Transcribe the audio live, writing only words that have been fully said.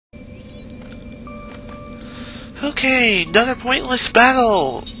Okay, another pointless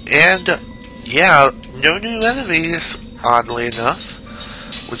battle! And, yeah, no new enemies, oddly enough.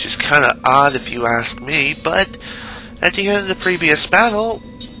 Which is kinda odd if you ask me, but at the end of the previous battle,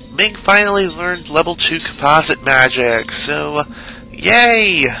 Ming finally learned level 2 composite magic, so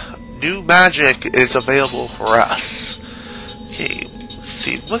yay! New magic is available for us. Okay, let's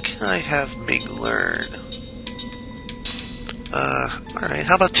see, what can I have Ming learn? Alright,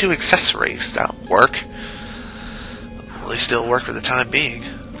 how about 2 accessories? That'll work. At least it'll work for the time being.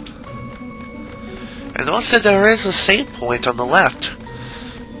 And also there is a save point on the left.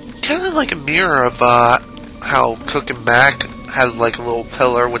 Kind of like a mirror of how Cook and Mack had like a little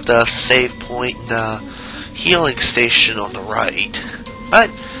pillar with the save point and the healing station on the right. But,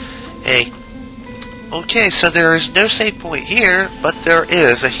 hey. Okay, so there is no save point here, but there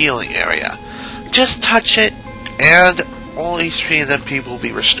is a healing area. Just touch it, and all HP and MP will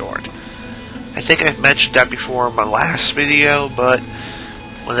be restored. I think I've mentioned that before in my last video, but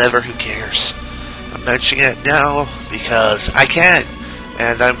whatever, who cares? I'm mentioning it now because I can,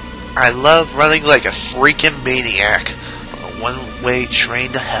 and I love running like a freaking maniac on a one-way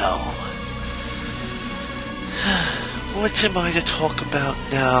train to hell. What am I to talk about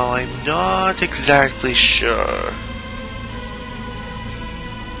now? I'm not exactly sure.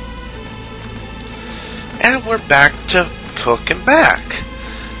 And we're back to Cook and Mack.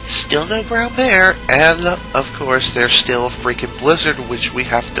 Still no brown bear, and of course there's still a freaking blizzard which we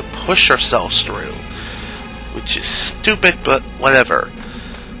have to push ourselves through. Which is stupid, but whatever.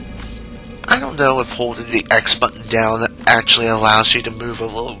 I don't know if holding the X button down actually allows you to move a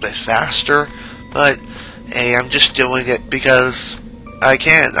little bit faster, but hey, I'm just doing it because I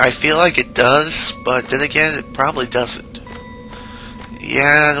can. I feel like it does, but then again, it probably doesn't.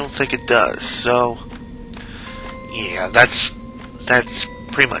 Yeah, I don't think it does, so yeah, that's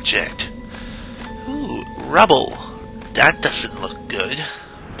pretty much it. Ooh, rubble. That doesn't look good.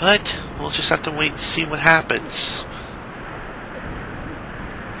 But we'll just have to wait and see what happens.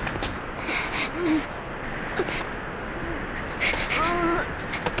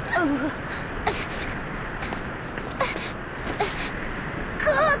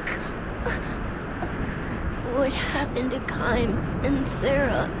 Cook! What happened to Kime and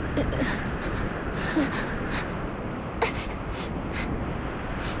Sarah?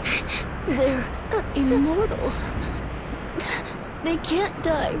 They're immortal. They can't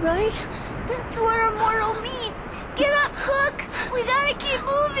die, right? That's what immortal means! Get up, Cook! We gotta keep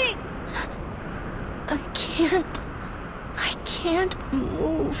moving! I can't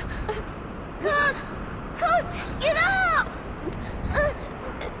move. Cook! Cook! Get up!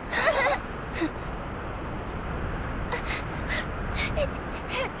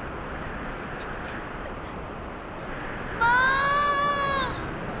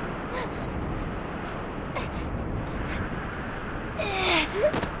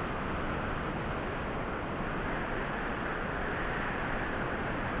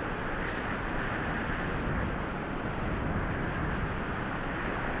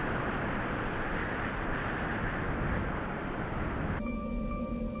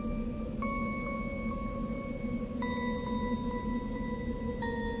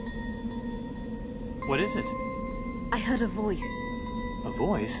 What is it? I heard a voice. A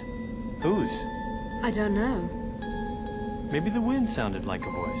voice? Whose? I don't know. Maybe the wind sounded like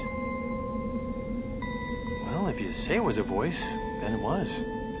a voice. Well, if you say it was a voice, then it was.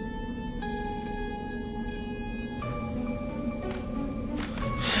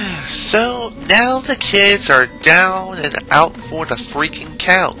 So, now the kids are down and out for the freaking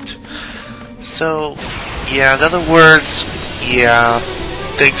count. So, yeah, in other words, yeah,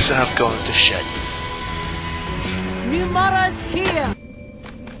 things have gone to shit. Numara's here!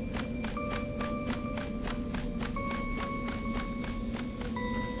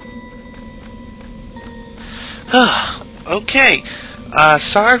 Okay,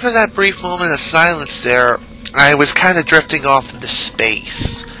 sorry for that brief moment of silence there. I was kind of drifting off into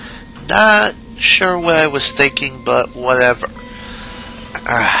space. Not sure what I was thinking, but whatever.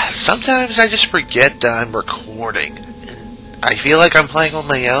 Sometimes I just forget that I'm recording. I feel like I'm playing on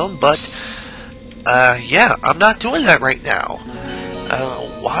my own, but yeah, I'm not doing that right now.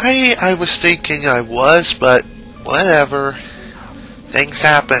 Why I was thinking I was, but whatever. Things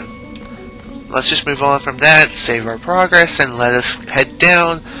happen. Let's just move on from that, save our progress, and let us head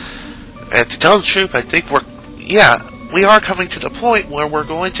down. And to tell the truth, I think we are coming to the point where we're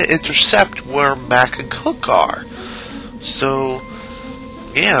going to intercept where Mack and Cook are. So,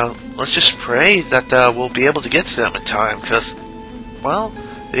 yeah, let's just pray that we'll be able to get to them in time, because, well,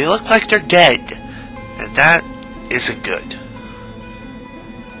 they look like they're dead. And that isn't good.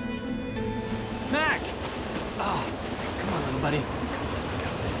 Mack! Oh, buddy.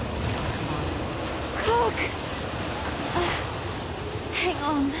 Cook! Hang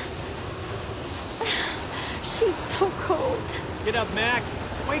on. She's so cold. Get up, Mac.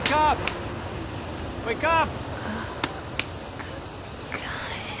 Wake up! Wake up!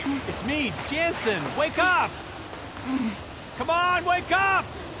 It's me, Jansen. Wake up! Come on, wake up!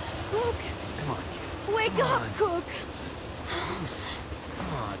 Cook! Come on. Wake Come up, on. Cook! Bruce,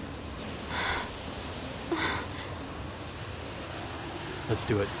 come on. Let's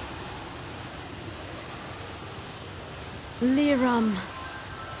do it. Liram,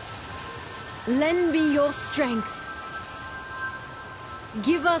 lend me your strength.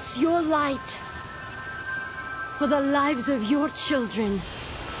 Give us your light for the lives of your children.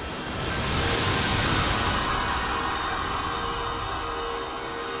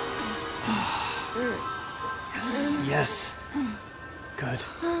 Yes. Good.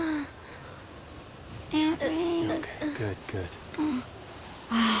 Aunt Ray. Okay, good.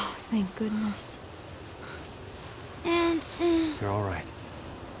 Oh, thank goodness. Jansen. You're all right.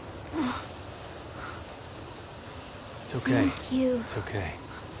 It's okay. Thank you. It's okay.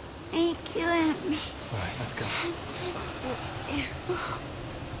 Thank you, Aunt May. All right, let's go. Jansen. There.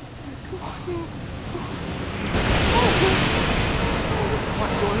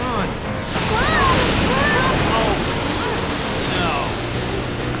 What's going on? Wow! No.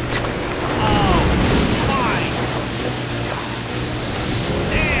 Oh, fine.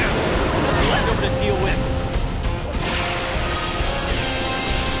 Damn. Another leftover to deal with.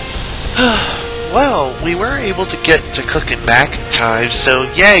 Well, we were able to get to Cook and Mack in time, so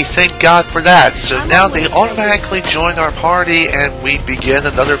yay, thank God for that. So now they automatically join our party and we begin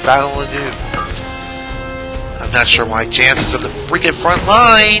another battle anew. I'm not sure why Jansen's on the freaking front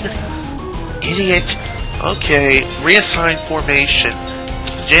line. Idiot. Okay, reassign formation.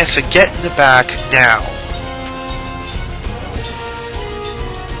 Jansen, get in the back now.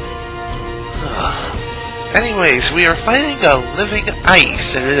 Anyways, we are fighting a living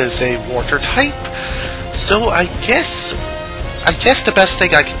ice, and it is a water type. So I guess the best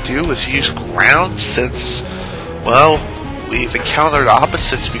thing I can do is use ground, since, well, we've encountered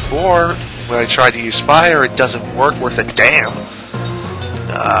opposites before. When I tried to use fire, it doesn't work worth a damn.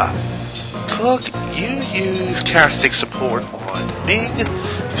 Cook, you use casting support on Ming,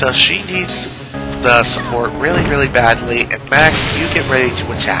 because she needs the support really, really badly, and Mac, you get ready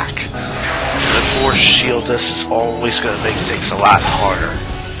to attack. The force shield us is always going to make things a lot harder.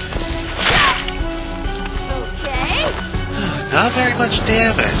 Okay. Not very much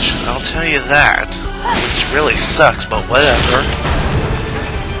damage, I'll tell you that. Which really sucks, but whatever.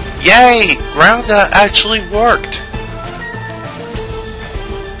 Yay! Grounda actually worked!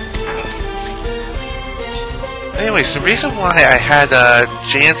 Anyways, the reason why I had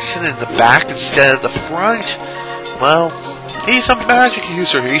Jansen in the back instead of the front, well, he's a magic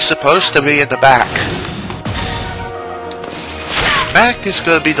user. He's supposed to be in the back. Mac is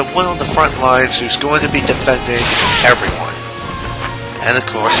going to be the one on the front lines who's going to be defending everyone. And of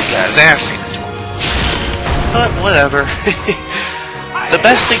course, he got his ass handed to him. But whatever. The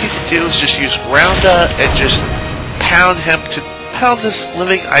best thing you can do is just use Grounda and just pound this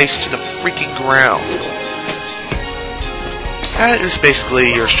living ice to the freaking ground. That is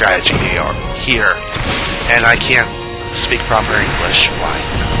basically your strategy here. And I can't speak proper English. Why?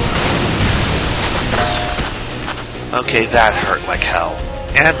 Okay, that hurt like hell.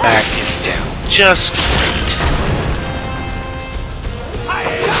 And Mac is down. Just great.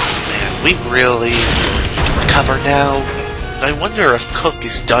 Man, we really need to recover now. I wonder if Cook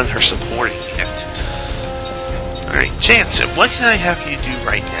is done her supporting yet. Alright, Jansen, what can I have you do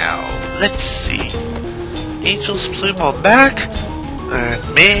right now? Let's see. Angel's Plume on Mac. And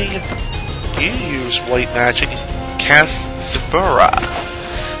Ming, you use white magic and cast Sephora.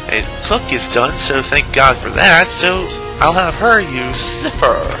 And Cook is done, so thank God for that, so I'll have her use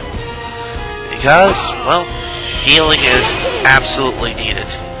Zephyr. Because, well, healing is absolutely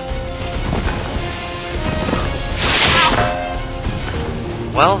needed.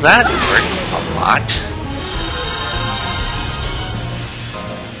 Well, that hurt a lot.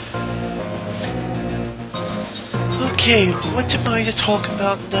 Okay, what am I to talk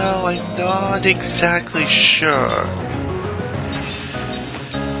about now? I'm not exactly sure.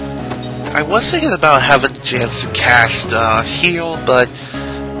 I was thinking about having Jansen cast heal, but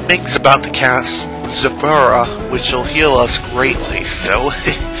Ming's about to cast Sephora, which will heal us greatly, so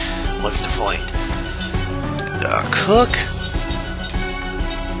what's the point? Cook?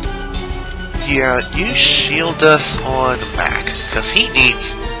 Yeah, you shield us on Mac, because he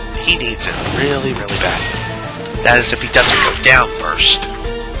needs it really, really badly. That is if he doesn't go down first.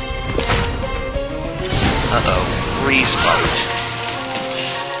 Uh-oh. freeze mode.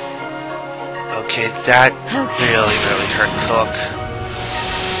 Okay, that really hurt Cook.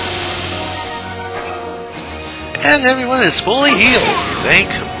 And everyone is fully healed. Thank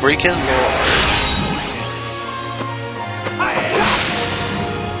freaking Lord.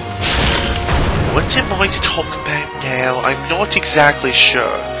 What am I to talk about now? I'm not exactly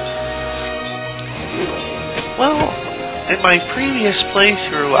sure. Well, in my previous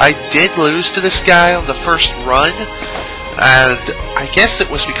playthrough, I did lose to this guy on the first run, and I guess it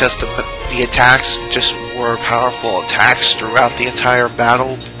was because the attacks just were powerful attacks throughout the entire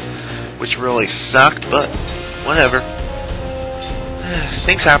battle, which really sucked, but whatever.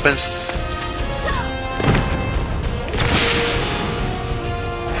 Things happen.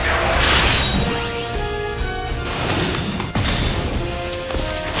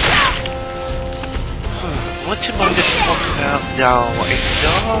 What am I to talk about now? I'm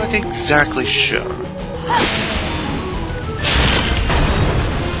not exactly sure.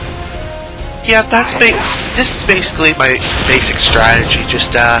 Yeah, this is basically my basic strategy.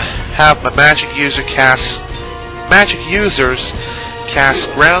 Just have my magic users cast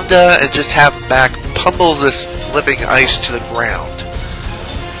Grounda and just have Mack pummel this living ice to the ground.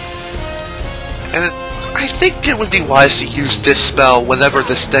 And I think it would be wise to use this spell whenever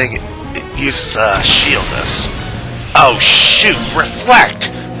this thing uses Shieldus. Oh shoot! Reflect!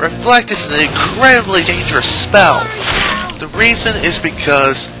 Reflect is an incredibly dangerous spell. The reason is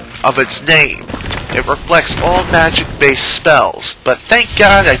because of its name. It reflects all magic-based spells. But thank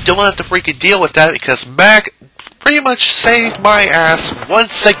God I don't have to freaking deal with that because Mack pretty much saved my ass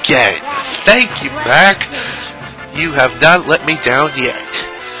once again. Thank you, Mack. You have not let me down yet.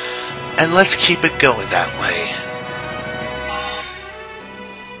 And let's keep it going that way.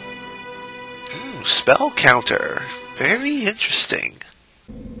 Spell counter. Very interesting.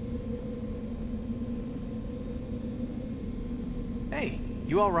 Hey,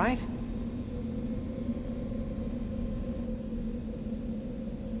 you alright?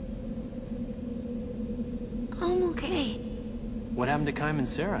 I'm okay. What happened to Kym and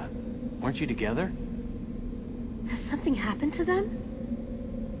Sarah? Weren't you together? Has something happened to them?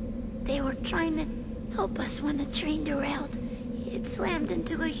 They were trying to help us when the train derailed. It slammed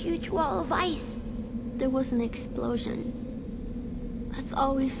into a huge wall of ice. There was an explosion. That's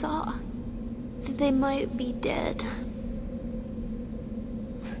all we saw. They might be dead.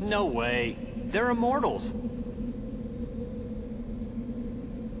 No way. They're immortals.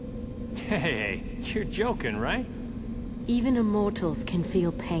 Hey, you're joking, right? Even immortals can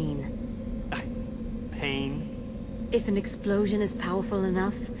feel pain. Pain? If an explosion is powerful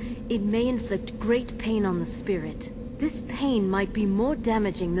enough, it may inflict great pain on the spirit. This pain might be more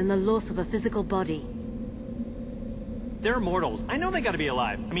damaging than the loss of a physical body. They're immortals. I know they gotta be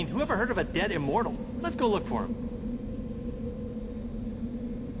alive. I mean, whoever heard of a dead immortal? Let's go look for them.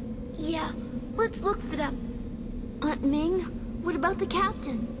 Yeah, let's look for them. Aunt Ming, what about the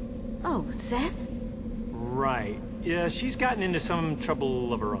captain? Oh, Seth? Right. Yeah, she's gotten into some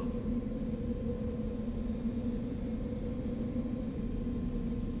trouble of her own.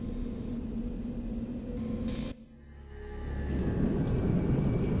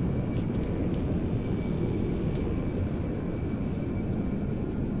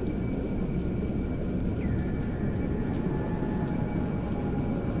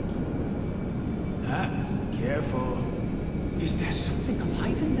 Careful. Is there something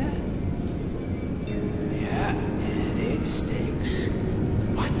alive in there? Yeah, and it stinks.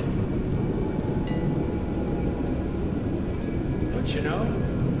 What? Don't you know?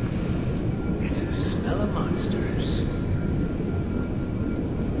 It's the smell of monsters.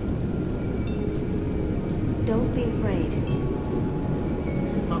 Don't be afraid.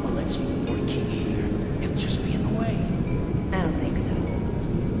 Mama lets me boy king here. He'll just be in the way. I don't think so.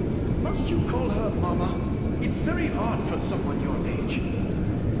 Must you call her Mama? It's very odd for someone your age.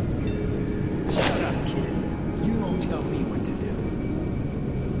 Shut up, kid. You don't tell me what to do.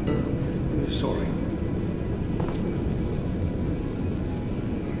 Sorry.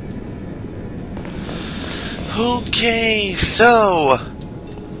 Okay, so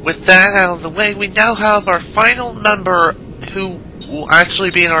with that out of the way, we now have our final member who will actually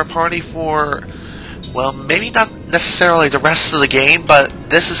be in our party for, well, maybe not necessarily the rest of the game, but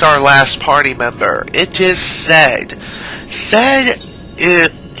this is our last party member. It is Zed. Zed,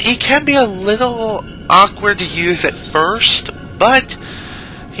 he can be a little awkward to use at first, but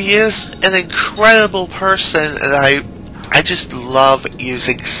he is an incredible person, and I just love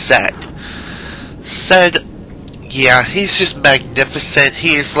using Zed. Zed, yeah, he's just magnificent.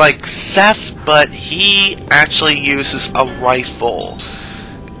 He is like Seth, but he actually uses a rifle.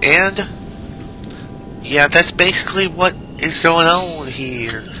 And yeah, that's basically what is going on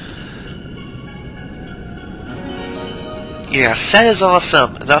here. Yeah, Set is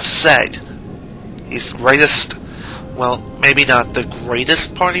awesome. Enough said. He's the greatest, well, maybe not the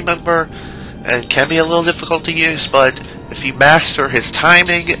greatest party member, and can be a little difficult to use, but if you master his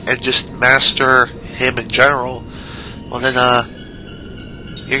timing and just master him in general, well then,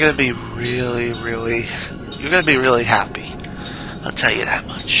 you're gonna be really happy. I'll tell you that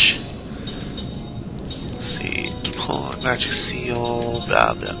much. Let's see, pull on Magic Seal,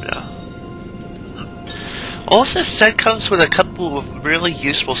 blah blah blah. Also, Set comes with a couple of really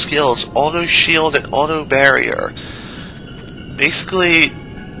useful skills: Auto Shield and Auto Barrier. Basically,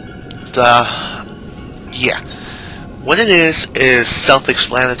 what it is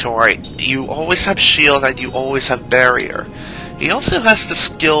self-explanatory. You always have Shield and you always have Barrier. He also has the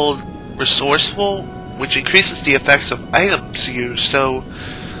skill Resourceful, which increases the effects of items used. So,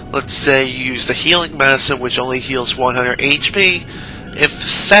 let's say you use the Healing Medicine, which only heals 100 HP. If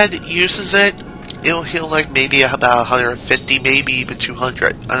Set uses it, it'll heal like maybe about 150, maybe even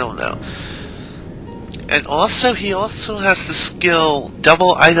 200. I don't know. And also, he also has the skill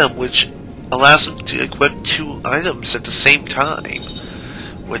Double Item, which allows him to equip 2 items at the same time,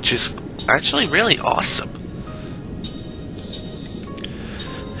 which is actually really awesome.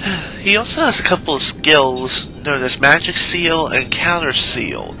 He also has a couple of skills known as Magic Seal and Counter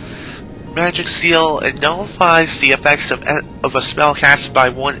Seal. Magic Seal, it nullifies the effects of a spell cast by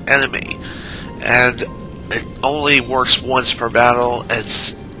one enemy, and it only works once per battle. And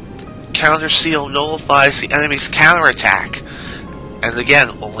Counter Seal nullifies the enemy's counterattack, and again,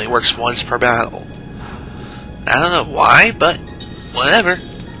 only works once per battle. I don't know why, but whatever.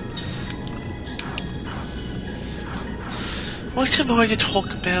 What am I to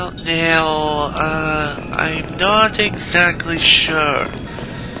talk about now? I'm not exactly sure.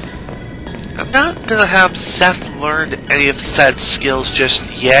 I'm not gonna have Seth learn any of Seth's skills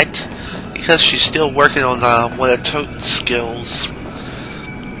just yet, because she's still working on one of Toten's skills.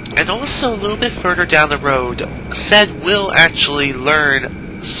 And also, a little bit further down the road, Seth will actually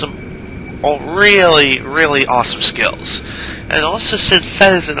learn some really awesome skills. And also, since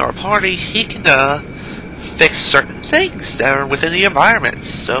Seth is in our party, he can fix certain things that are within the environment.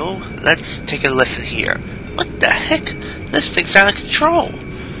 So, let's take a listen here. What the heck? This thing's out of control.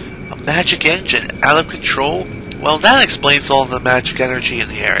 A magic engine out of control? Well, that explains all the magic energy in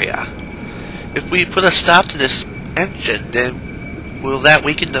the area. If we put a stop to this engine, then will that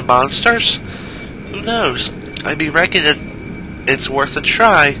weaken the monsters? Who knows? I reckon it's worth a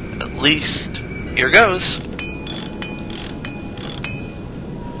try. At least, here goes.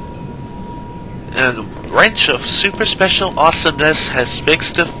 And the wrench of super special awesomeness has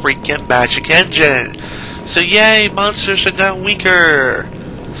fixed the freaking magic engine. So yay, monsters are now weaker.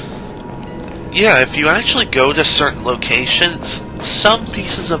 Yeah, if you actually go to certain locations, some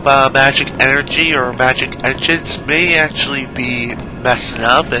pieces of magic energy or magic engines may actually be messing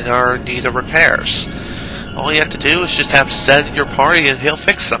up and are in need of repairs. All you have to do is just have Seth in your party and he'll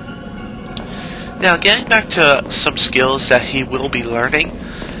fix them. Now, getting back to some skills that he will be learning,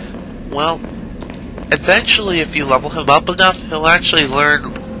 well, eventually if you level him up enough, he'll actually learn,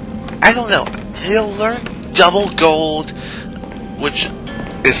 I don't know, he'll learn double gold, which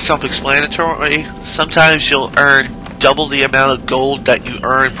is self-explanatory. Sometimes you'll earn double the amount of gold that you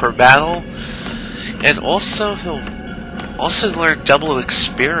earn per battle, and also he'll also learn double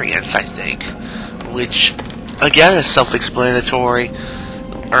experience, I think, which again is self-explanatory.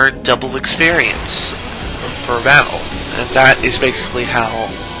 Earn double experience per battle, and that is basically how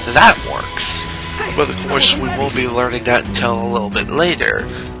that works. But of course we won't be learning that until a little bit later.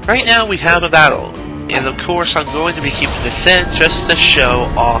 Right now we have a battle, and of course I'm going to be keeping this in just to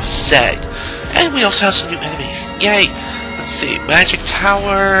show off Zed. And we also have some new enemies. Yay! Let's see. Magic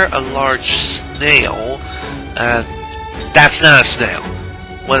Tower, a large snail. That's not a snail.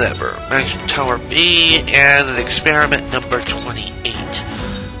 Whatever. Magic Tower B, and an experiment number 28.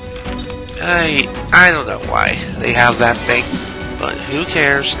 I don't know why they have that thing, but who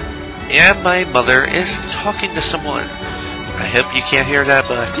cares? And my mother is talking to someone. I hope you can't hear that,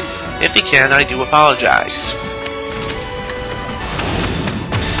 but if you can, I do apologize.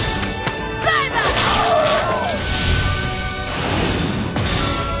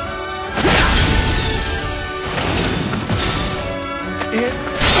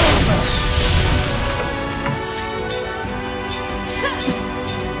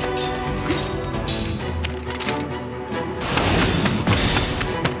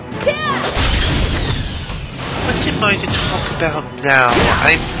 What am I to talk about now?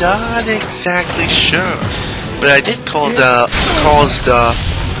 I'm not exactly sure, but I did cause the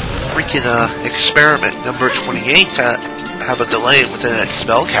freaking experiment number 28 to have a delay within its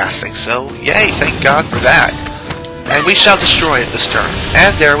spell casting. So, yay, thank God for that. And we shall destroy it this turn.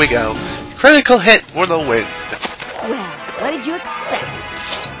 And there we go. Critical hit for the win. Well, what did you expect?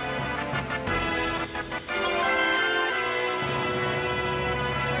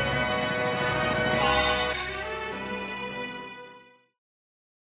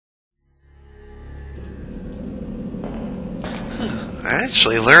 I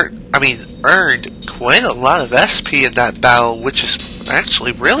actually earned quite a lot of SP in that battle, which is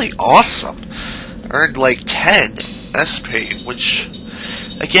actually really awesome. Earned like 10 SP, which,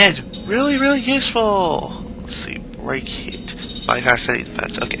 again, really, really useful. Let's see, break hit. Bypass any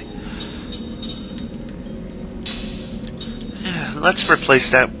defense, okay. Yeah, let's replace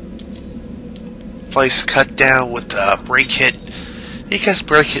that place cut down with break hit, because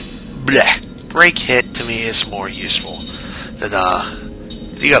break hit to me is more useful than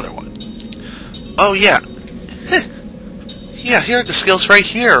the other one. Oh yeah. Yeah, here are the skills right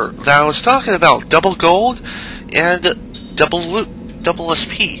here that I was talking about. Double gold and double loot, double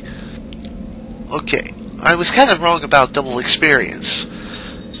SP. Okay, I was kind of wrong about double experience.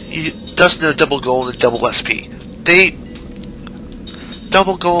 It does know double gold and double SP.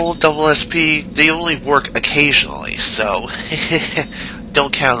 Double gold, double SP, they only work occasionally, so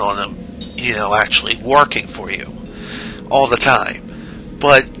don't count on them, actually working for you all the time.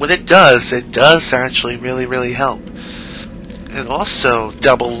 But when it does actually really, really help. And also,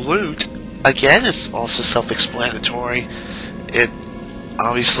 double loot, again, it's also self-explanatory. It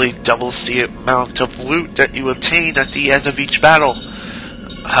obviously doubles the amount of loot that you obtain at the end of each battle.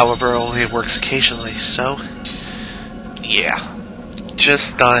 However, only it works occasionally, so yeah.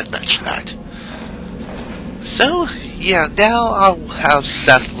 Just thought I'd mention that. So, yeah, now I'll have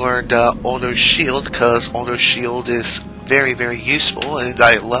Seth learn Auto Shield, because Auto Shield is very, very useful, and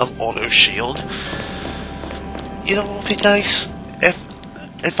I love Auto Shield. You know what would be nice?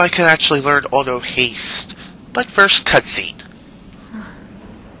 If I could actually learn Auto Haste. But first, cutscene.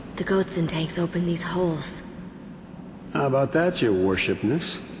 The goats and tanks open these holes. How about that, your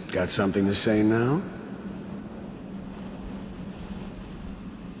worshipness? Got something to say now?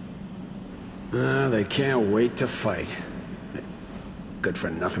 They can't wait to fight. Good for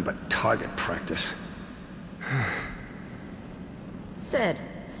nothing but target practice. Sid,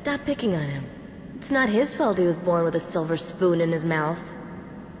 stop picking on him. It's not his fault he was born with a silver spoon in his mouth.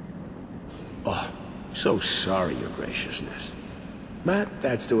 Oh, so sorry, your graciousness. But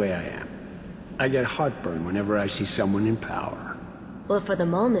that's the way I am. I get heartburn whenever I see someone in power. Well, for the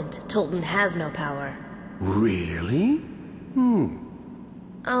moment, Tolton has no power. Really?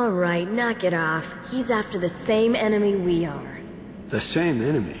 Alright, knock it off. He's after the same enemy we are. The same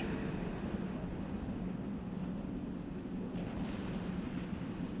enemy?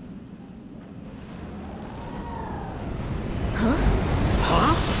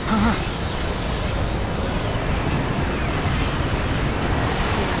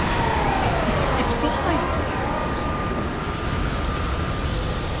 It's flying.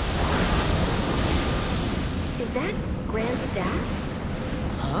 Is that Grand Staff?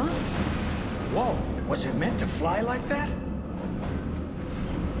 Huh? Whoa, was it meant to fly like that?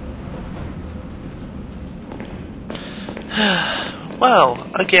 Well,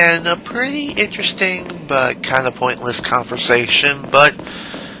 again, a pretty interesting but kind of pointless conversation, but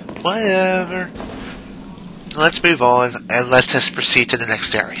whatever. Let's move on, and let's just proceed to the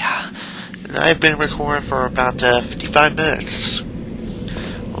next area. And I've been recording for about 55 minutes.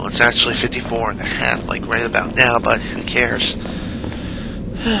 Well, it's actually 54 and a half, like right about now, but who cares?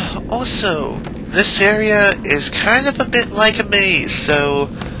 Also, this area is kind of a bit like a maze, so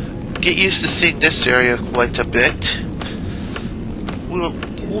get used to seeing this area quite a bit. We'll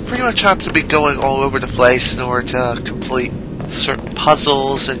pretty much have to be going all over the place in order to complete certain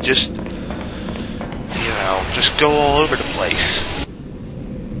puzzles and just go all over the place.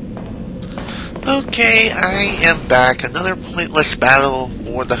 Okay, I am back. Another pointless battle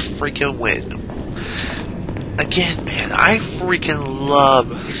for the freaking win. Again, man, I freaking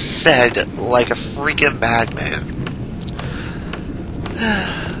love Zed like a freaking madman.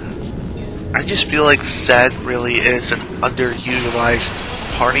 I just feel like Zed really is an underutilized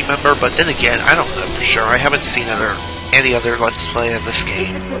party member, but then again, I don't know for sure. I haven't seen any other Let's Play of this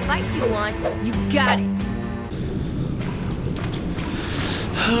game. If it's a fight you want, you got it.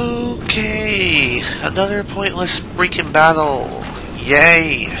 Okay, another pointless freaking battle.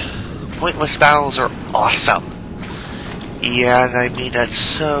 Yay! Pointless battles are awesome. Yeah, and I mean that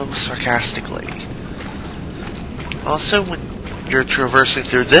so sarcastically. Also, when you're traversing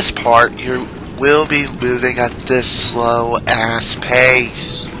through this part, you will be moving at this slow-ass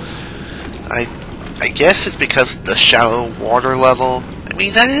pace. I guess it's because of the shallow water level. I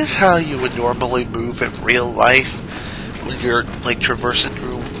mean, that is how you would normally move in real life when you're, like, traversing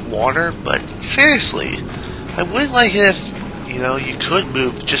through water, but seriously, I would like it if, you know, you could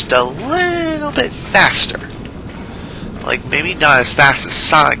move just a little bit faster. Like, maybe not as fast as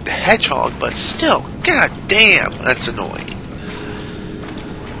Sonic the Hedgehog, but still, god damn, that's annoying.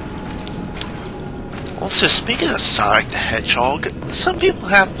 Also, speaking of Sonic the Hedgehog, some people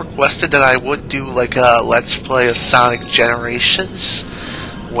have requested that I would do, like, a Let's Play of Sonic Generations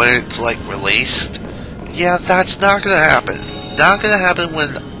when it's, like, released. Yeah, that's not gonna happen. Not gonna happen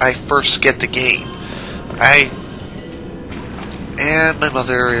when I first get the game. And my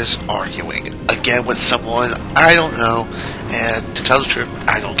mother is arguing again with someone, I don't know, and to tell the truth,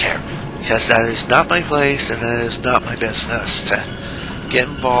 I don't care. Because that is not my place, and that is not my business to get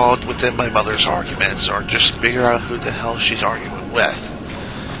involved within my mother's arguments, or just figure out who the hell she's arguing with.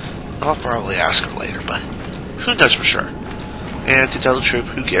 I'll probably ask her later, but who knows for sure. And to tell the truth,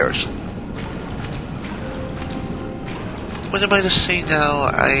 who cares? What am I to say now?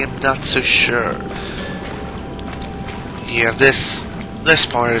 I am not so sure. Yeah, this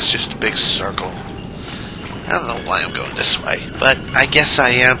part is just a big circle. I don't know why I'm going this way, but I guess I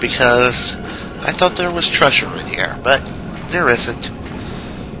am because I thought there was treasure in here, but there isn't.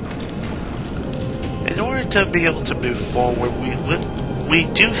 In order to be able to move forward, we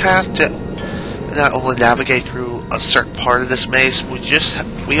do have to not only navigate through a certain part of this maze,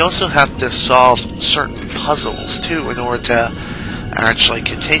 we also have to solve certain puzzles too in order to actually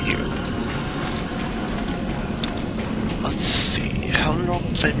continue. Let's see, how long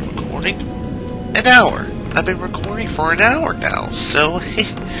have I been recording? An hour. I've been recording for an hour now, so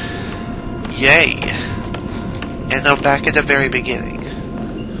yay. And I'm back at the very beginning.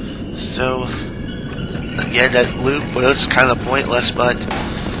 So, again, that loop was kind of pointless, but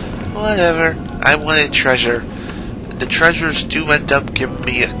whatever. I wanted treasure. The treasures do end up giving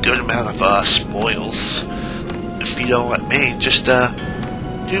me a good amount of spoils. If you know what I mean. Just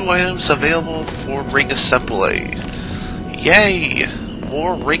new items available for ring assembly. Yay!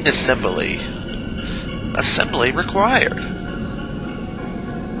 More ring assembly. Assembly required.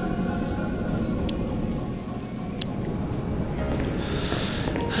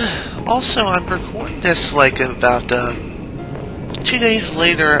 Also, I'm recording this like about 2 days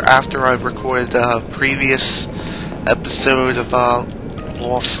later after I've recorded the previous episode of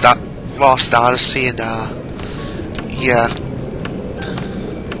Lost Odyssey, and yeah,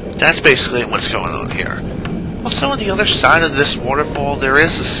 that's basically what's going on here. Also, on the other side of this waterfall, there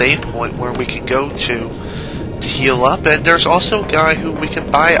is a save point where we can go to heal up, and there's also a guy who we can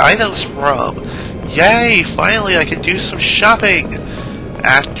buy items from. Yay! Finally, I can do some shopping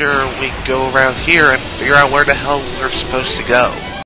after we go around here and figure out where the hell we're supposed to go.